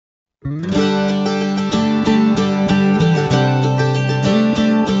Accountants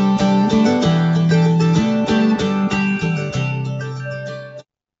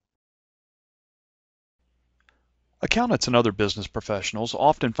and other business professionals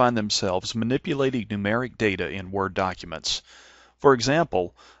often find themselves manipulating numeric data in Word documents. For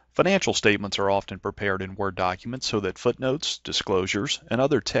example, financial statements are often prepared in Word documents so that footnotes, disclosures, and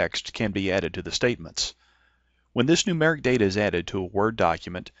other text can be added to the statements. When this numeric data is added to a Word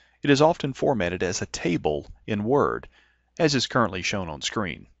document, it is often formatted as a table in Word, as is currently shown on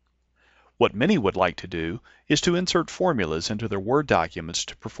screen. What many would like to do is to insert formulas into their Word documents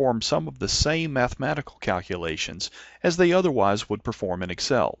to perform some of the same mathematical calculations as they otherwise would perform in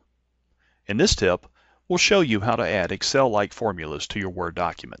Excel. In this tip, we'll show you how to add Excel-like formulas to your Word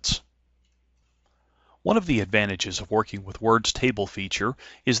documents. One of the advantages of working with Word's table feature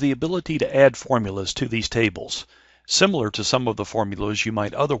is the ability to add formulas to these tables, similar to some of the formulas you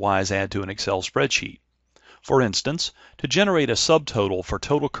might otherwise add to an Excel spreadsheet. For instance, to generate a subtotal for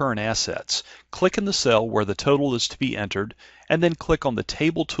total current assets, click in the cell where the total is to be entered, and then click on the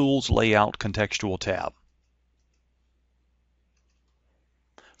Table Tools Layout contextual tab.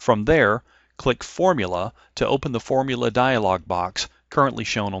 From there, click Formula to open the Formula dialog box currently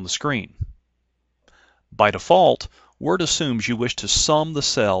shown on the screen. By default, Word assumes you wish to sum the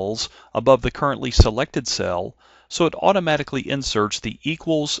cells above the currently selected cell, so it automatically inserts the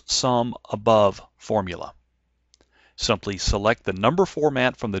equals sum above formula. Simply select the number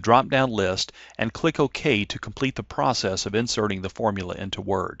format from the drop-down list and click OK to complete the process of inserting the formula into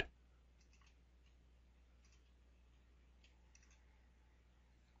Word.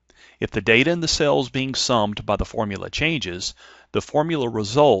 If the data in the cells being summed by the formula changes, the formula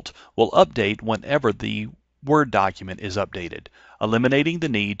result will update whenever the Word document is updated, eliminating the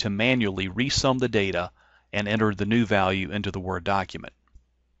need to manually resum the data and enter the new value into the Word document.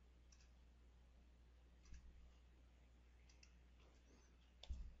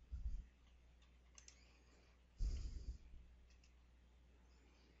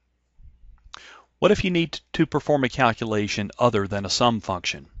 What if you need to perform a calculation other than a sum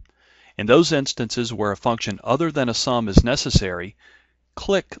function? In those instances where a function other than a sum is necessary,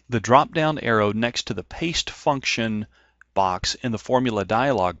 click the drop-down arrow next to the Paste Function box in the Formula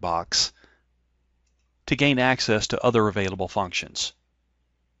dialog box to gain access to other available functions.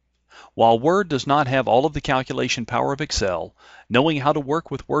 While Word does not have all of the calculation power of Excel, knowing how to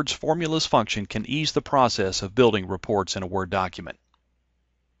work with Word's formulas function can ease the process of building reports in a Word document.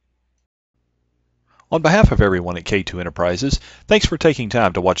 On behalf of everyone at K2 Enterprises, thanks for taking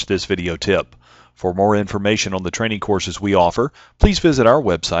time to watch this video tip. For more information on the training courses we offer, please visit our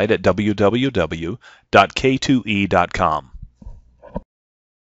website at www.k2e.com.